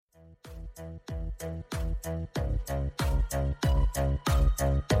This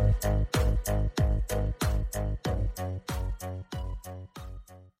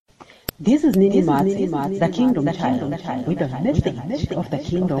is Nini Mats, the Kingdom Child, with a message of the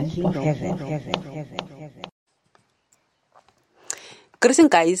Kingdom of Heaven. Greetings,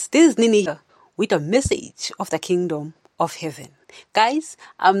 guys. This is Nini here with a message of the Kingdom of Heaven. Guys,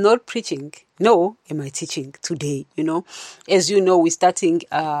 I'm not preaching, nor am I teaching today. As you know, we're starting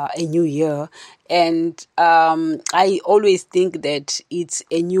a new year, and I always think that it's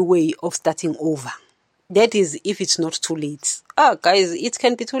a new way of starting over. That is, if it's not too late. Guys, it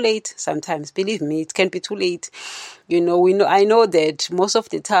can be too late sometimes. Believe me, it can be too late. I know that most of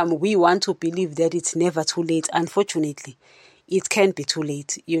the time we want to believe that it's never too late. Unfortunately, it can be too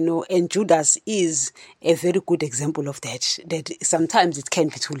late, and Judas is a very good example of that sometimes it can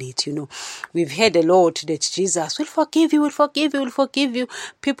be too late, We've heard a lot that Jesus will forgive you, will forgive you, will forgive you.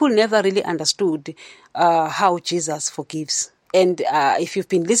 People never really understood how Jesus forgives. And if you've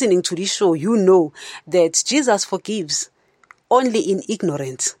been listening to this show, you know that Jesus forgives only in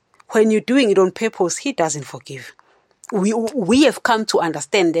ignorance. When you're doing it on purpose, he doesn't forgive. We have come to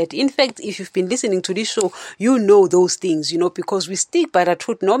understand that. In fact, if you've been listening to this show, you know those things, because we stick by the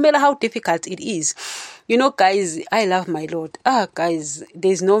truth, no matter how difficult it is. Guys, I love my Lord. Guys,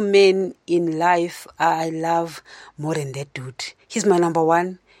 there's no man in life I love more than that dude. He's my number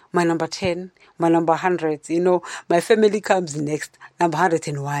one, my number 10, my number 100. My family comes next, number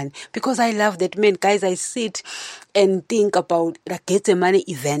 101. Because I love that man. Guys, I sit and think about the Gethsemane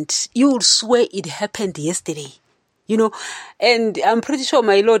event. You will swear it happened yesterday. And I'm pretty sure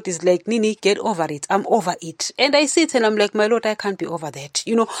my Lord is like, Nini, get over it. I'm over it. And I sit and I'm like, my Lord, I can't be over that.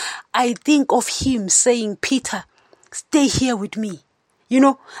 I think of him saying, Peter, stay here with me.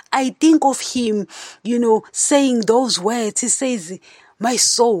 I think of him, saying those words. He says, my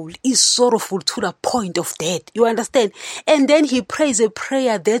soul is sorrowful to the point of death. You understand? And then he prays a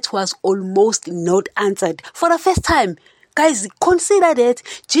prayer that was almost not answered for the first time. Guys, consider that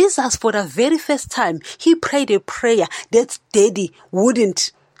Jesus, for the very first time, he prayed a prayer that daddy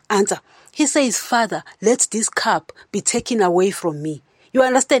wouldn't answer. He says, Father, let this cup be taken away from me. You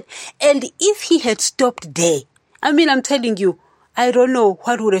understand? And if he had stopped there, I'm telling you, I don't know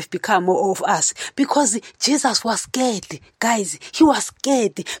what would have become of us, because Jesus was scared. Guys, he was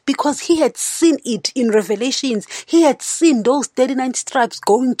scared because he had seen it in Revelations. He had seen those 39 stripes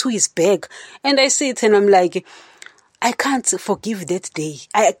going to his back. And I sit and I'm like, I can't forgive that day.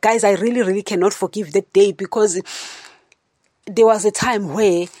 Guys, I really, really cannot forgive that day, because there was a time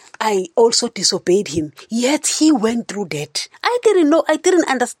where I also disobeyed him. Yet he went through that. I didn't know, I didn't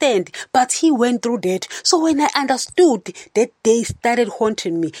understand, but he went through that. So when I understood, that day started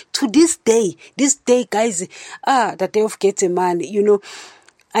haunting me. To this day, guys, the day of Gethsemane,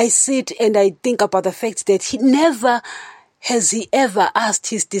 I sit and I think about the fact that he never asked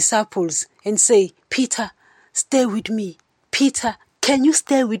his disciples and say, Peter, stay with me. Peter, can you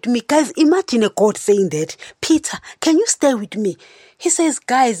stay with me? Guys, imagine a God saying that. Peter, can you stay with me? He says,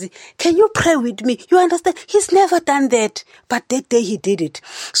 guys, can you pray with me? You understand? He's never done that. But that day he did it.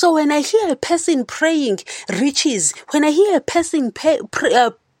 So when I hear a person praying riches, when I hear a person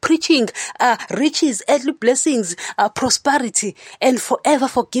preaching riches, earthly blessings, prosperity, and forever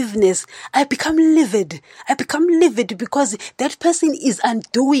forgiveness, I become livid. Because that person is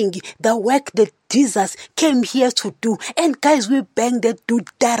undoing the work that Jesus came here to do. And guys, we banged that dude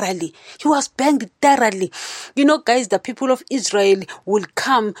thoroughly. He was banged thoroughly. Guys, the people of Israel will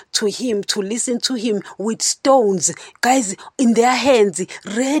come to him to listen to him with stones, guys, in their hands,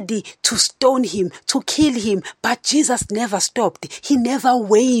 ready to stone him, to kill him. But Jesus never stopped. He never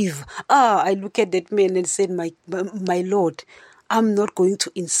waved. I look at that man and said, my Lord, I'm not going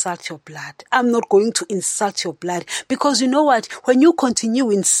to insult your blood. I'm not going to insult your blood. Because you know what? When you continue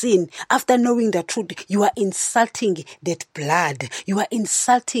in sin, after knowing the truth, you are insulting that blood. You are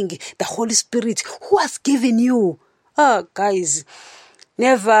insulting the Holy Spirit who has given you. Guys,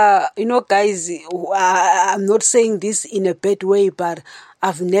 never, guys, I'm not saying this in a bad way, but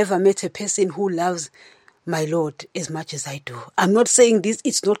I've never met a person who loves my Lord as much as I do. I'm not saying this,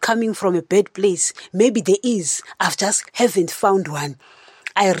 it's not coming from a bad place. Maybe there is. I've just haven't found one.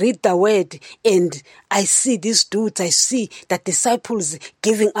 I read the word and I see these dudes. I see the disciples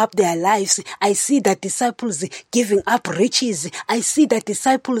giving up their lives. I see the disciples giving up riches. I see the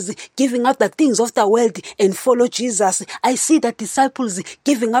disciples giving up the things of the world and follow Jesus. I see the disciples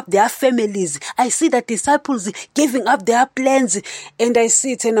giving up their families. I see the disciples giving up their plans. And I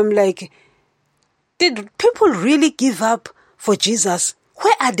sit and I'm like, did people really give up for Jesus?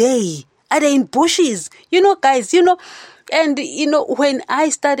 Where are they? Are they in bushes? Guys, And when I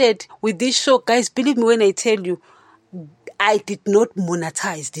started with this show, guys, believe me when I tell you, I did not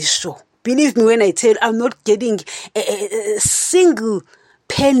monetize this show. Believe me when I tell you, I'm not getting a single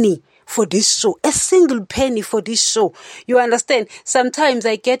penny for this show. A single penny for this show. You understand? Sometimes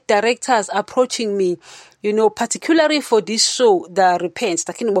I get directors approaching me, particularly for this show, The Repent,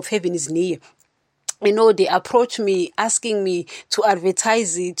 The Kingdom of Heaven is Near. They approach me asking me to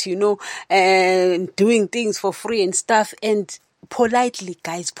advertise it, and doing things for free and stuff. And politely,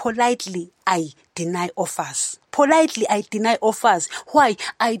 guys, I deny offers. Politely, I deny offers. Why?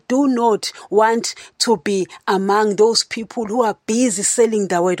 I do not want to be among those people who are busy selling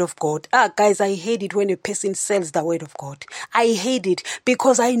the word of God. Guys, I hate it when a person sells the word of God. I hate it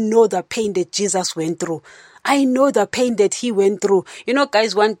because I know the pain that Jesus went through. I know the pain that he went through.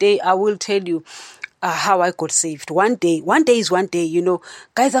 Guys, one day I will tell you how I got saved. One day is one day,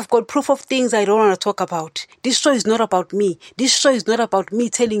 Guys, I've got proof of things I don't want to talk about. This show is not about me. This show is not about me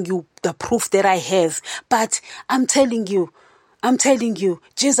telling you the proof that I have. But I'm telling you,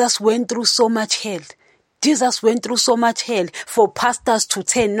 Jesus went through so much hell. Jesus went through so much hell for pastors to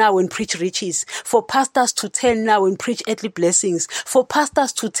turn now and preach riches, for pastors to turn now and preach earthly blessings, for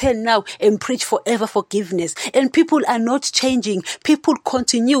pastors to turn now and preach forever forgiveness. And people are not changing. People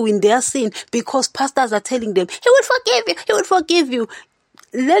continue in their sin because pastors are telling them, he will forgive you, he will forgive you.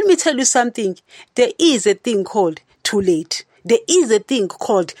 Let me tell you something. There is a thing called too late. There is a thing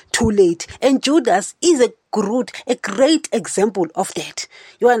called too late. And Judas is a great example of that.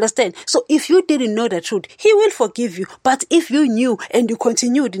 You understand? So if you didn't know the truth, he will forgive you. But if you knew and you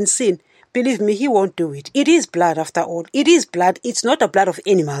continued in sin, believe me, he won't do it. It is blood after all. It is blood. It's not the blood of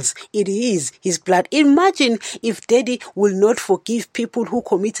animals. It is his blood. Imagine if Daddy will not forgive people who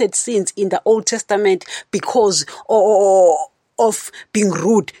committed sins in the Old Testament because of being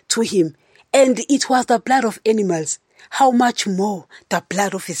rude to him. And it was the blood of animals. How much more the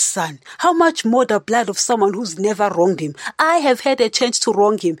blood of his son? How much more the blood of someone who's never wronged him? I have had a chance to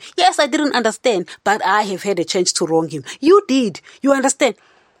wrong him. Yes, I didn't understand, but I have had a chance to wrong him. You did. You understand?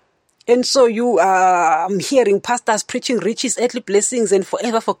 And so I'm hearing pastors preaching riches, earthly blessings, and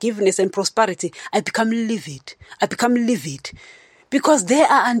forever forgiveness and prosperity. I become livid. Because they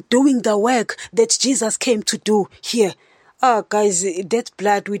are undoing the work that Jesus came to do here. Guys, that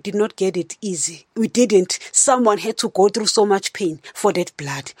blood, we did not get it easy. We didn't. Someone had to go through so much pain for that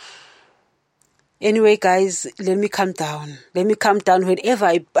blood. Anyway, guys, let me calm down. Whenever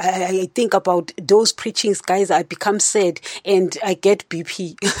I think about those preachings, guys, I become sad and I get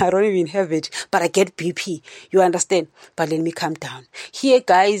BP. I don't even have it, but I get BP. You understand? But let me calm down. Here,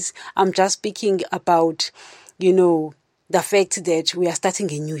 guys, I'm just speaking about, the fact that we are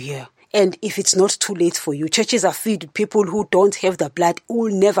starting a new year. And if it's not too late for you, churches are filled with people who don't have the blood, who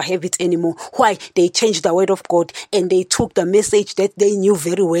will never have it anymore. Why? They changed the word of God and they took the message that they knew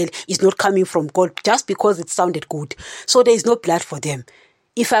very well is not coming from God just because it sounded good. So there is no blood for them.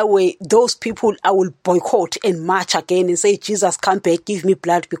 If I were those people, I will boycott and march again and say, Jesus, come back, give me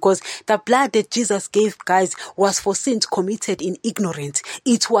blood. Because the blood that Jesus gave, guys, was for sins committed in ignorance.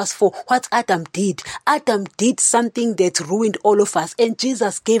 It was for what Adam did. Adam did something that ruined all of us. And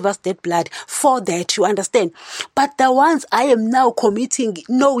Jesus gave us that blood for that, you understand? But the ones I am now committing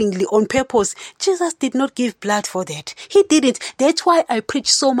knowingly on purpose, Jesus did not give blood for that. He didn't. That's why I preach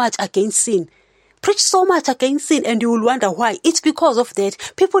so much against sin. And you will wonder why. It's because of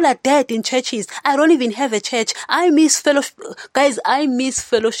that. People are dead in churches. I don't even have a church. I miss fellowship. Guys, I miss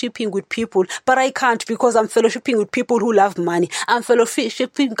fellowshipping with people, but I can't because I'm fellowshipping with people who love money. I'm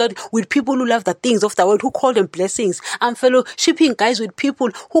fellowshipping with people who love the things of the world, who call them blessings. I'm fellowshipping, guys, with people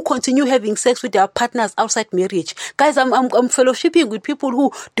who continue having sex with their partners outside marriage. Guys, I'm fellowshipping with people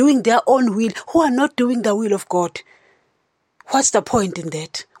who doing their own will, who are not doing the will of God. What's the point in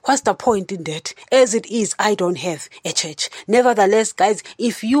that? As it is, I don't have a church. Nevertheless, guys,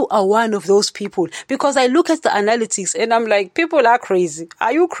 if you are one of those people, because I look at the analytics and I'm like, people are crazy.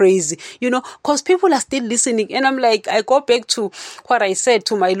 Are you crazy? Because people are still listening. And I'm like, I go back to what I said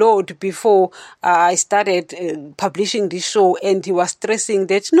to my Lord before I started publishing this show. And he was stressing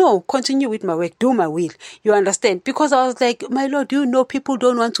that, no, continue with my work, do my will. You understand? Because I was like, my Lord, people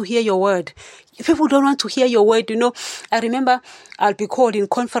don't want to hear your word. People don't want to hear your word. I remember I'll be called in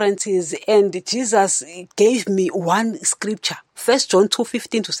conferences and Jesus gave me one scripture. 1 John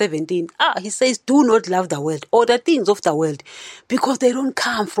 2:15-17. He says, do not love the world or the things of the world because they don't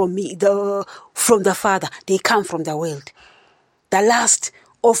come from me, from the Father. They come from the world. The lust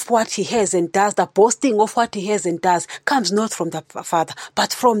of what he has and does, the boasting of what he has and does, comes not from the Father,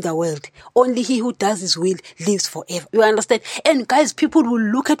 but from the world. Only he who does his will lives forever. You understand? And guys, people will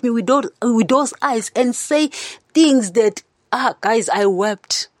look at me with those eyes and say things that Guys, I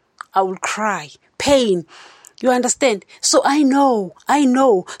wept. I will cry. Pain. You understand? So I know.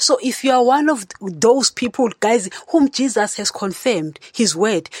 So if you are one of those people, guys, whom Jesus has confirmed his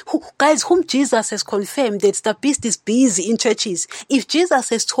word, whom Jesus has confirmed that the beast is busy in churches. If Jesus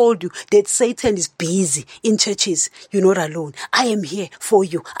has told you that Satan is busy in churches, you're not alone. I am here for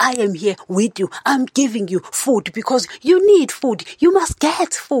you. I am here with you. I'm giving you food because you need food. You must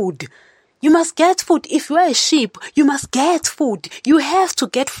get food. You must get food. If you are a sheep, you must get food. You have to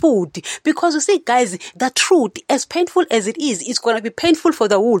get food. Because you see, guys, the truth, as painful as it is, it's going to be painful for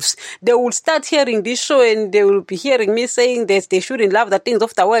the wolves. They will start hearing this show and they will be hearing me saying that they shouldn't love the things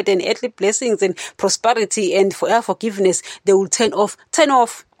of the world and earthly blessings and prosperity and forgiveness. They will turn off.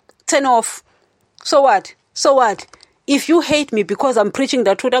 So what? If you hate me because I'm preaching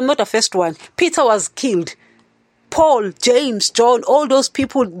the truth, I'm not the first one. Peter was killed. Paul, James, John, all those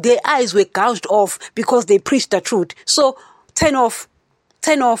people, their eyes were gouged off because they preached the truth. So, turn off.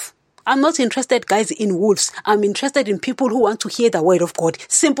 I'm not interested, guys, in wolves. I'm interested in people who want to hear the word of God.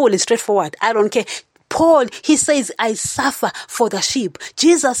 Simple and straightforward. I don't care. Paul, he says, I suffer for the sheep.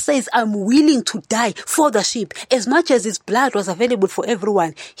 Jesus says, I'm willing to die for the sheep. As much as his blood was available for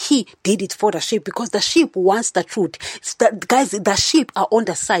everyone, he did it for the sheep because the sheep wants the truth. Guys, the sheep are on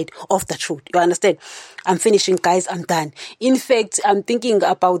the side of the truth. You understand? I'm finishing, guys. I'm done. In fact, I'm thinking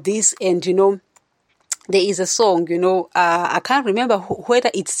about this and, there is a song, I can't remember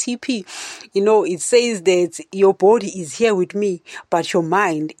whether it's TP, it says that your body is here with me, but your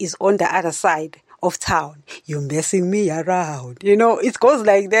mind is on the other side of town. You're messing me around. It goes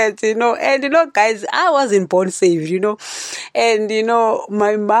like that, and guys, I wasn't born saved, and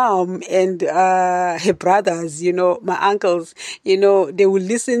my mom and her brothers, my uncles, they will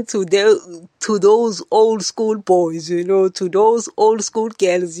listen to those old school boys, to those old school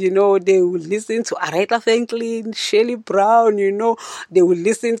girls, they will listen to Aretha Franklin, Shirley Brown, they will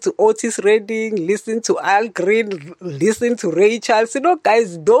listen to Otis Redding, listen to Al Green, listen to Ray Charles,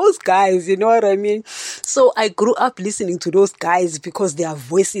 guys, those guys, you know what I mean? So I grew up listening to those guys because their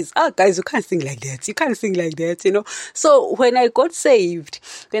voices, guys, you can't sing like that, So when I got saved,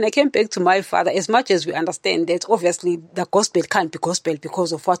 when I came back to my father, as much as we understand that obviously the gospel can't be gospel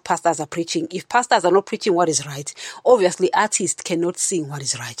because of what pastors are preaching. If pastors are not preaching what is right, obviously artists cannot sing what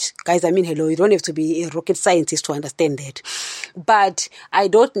is right. Guys, hello, you don't have to be a rocket scientist to understand that. But I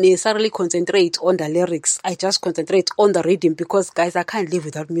don't necessarily concentrate on the lyrics. I just concentrate on the rhythm because, guys, I can't live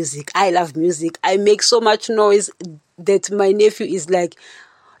without music. I love music. I make so much noise that my nephew is like,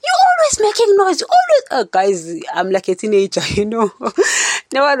 you're always making noise, always. Guys, I'm like a teenager,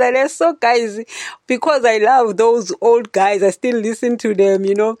 Nevertheless, so guys, because I love those old guys, I still listen to them,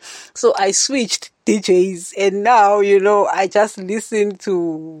 So I switched DJs and now, I just listen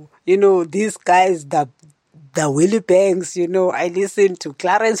to, these guys, the Willie Banks, I listen to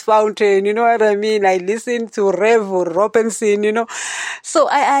Clarence Fountain, you know what I mean? I listen to Rev Robinson, So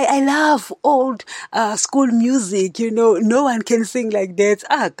I love old school music, no one can sing like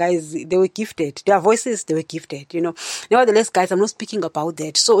that. Guys, they were gifted. Their voices, they were gifted, Nevertheless, guys, I'm not speaking about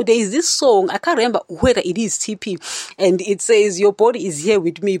that. So there is this song, I can't remember whether it is TP, and it says, your body is here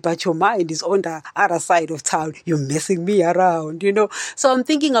with me, but your mind is on the other side of town. You're messing me around, So I'm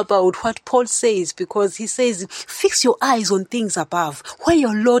thinking about what Paul says, because he says, fix your eyes on things above, where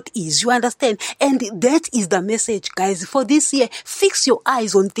your Lord is, you understand? And that is the message, guys, for this year. Fix your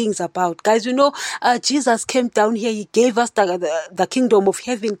eyes on things above, guys. Jesus came down here, he gave us the kingdom of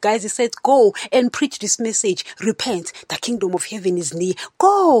heaven, guys. He said, go and preach this message. Repent, the kingdom of heaven is near.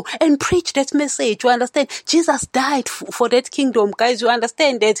 Go and preach that message, you understand? Jesus died for that kingdom, guys. You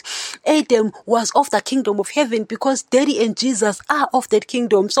understand that Adam was of the kingdom of heaven because Daddy and Jesus are of that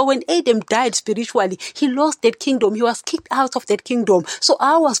kingdom. So when Adam died spiritually, he lost that kingdom. He was kicked out of that kingdom. So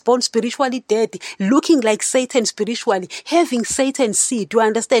I was born spiritually dead, looking like Satan spiritually, having Satan's seed. You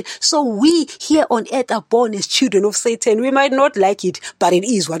understand? So we here on earth are born as children of Satan. We might not like it, but it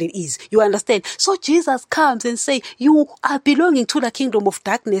is what it is. You understand? So Jesus comes and say, you are belonging to the kingdom of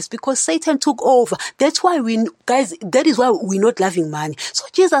darkness because Satan took over. That's why that is why we're not loving money. So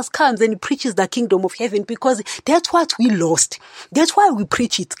Jesus comes and he preaches the kingdom of heaven because that's what we lost. That's why we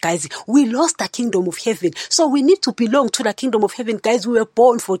preach it, guys. We lost the kingdom of heaven. So we need to belong to the kingdom of heaven, guys. We were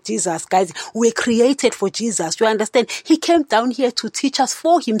born for Jesus, guys. We were created for Jesus. You understand? He came down here to teach us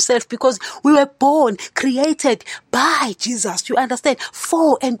for himself because we were born, created by Jesus. You understand?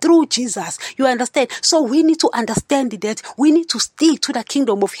 For and through Jesus. You understand? So we need to understand that we need to stick to the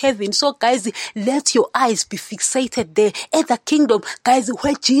kingdom of heaven. So guys, let your eyes be fixated there at the kingdom, guys,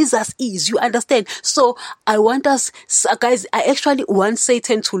 where Jesus is. You understand? So I want us, guys, I actually want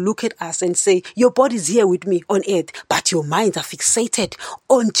Satan to look at us and say, your body is here with me on earth, but your minds are fixated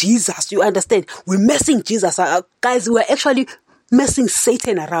on Jesus. You understand? We're messing Jesus. Guys, we're actually messing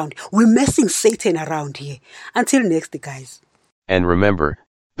Satan around. We're messing Satan around here. Until next, guys. And remember,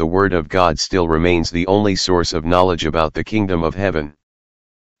 the Word of God still remains the only source of knowledge about the kingdom of heaven.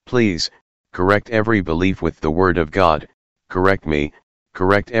 Please, correct every belief with the Word of God, correct me,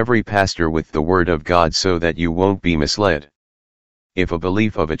 correct every pastor with the Word of God so that you won't be misled. If a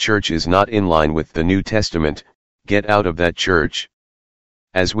belief of a church is not in line with the New Testament, get out of that church.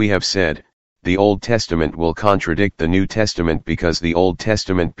 As we have said, the Old Testament will contradict the New Testament because the Old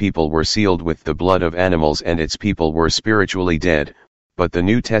Testament people were sealed with the blood of animals and its people were spiritually dead, but the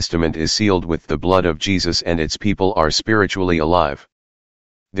New Testament is sealed with the blood of Jesus and its people are spiritually alive.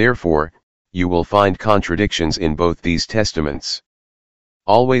 Therefore, you will find contradictions in both these testaments.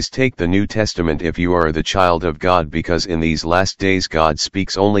 Always take the New Testament if you are the child of God, because in these last days God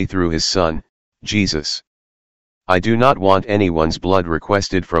speaks only through His Son, Jesus. I do not want anyone's blood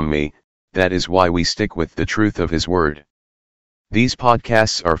requested from me, that is why we stick with the truth of His Word. These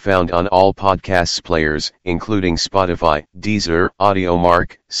podcasts are found on all podcasts players, including Spotify, Deezer,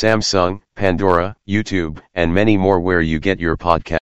 AudioMark, Samsung, Pandora, YouTube, and many more where you get your podcast.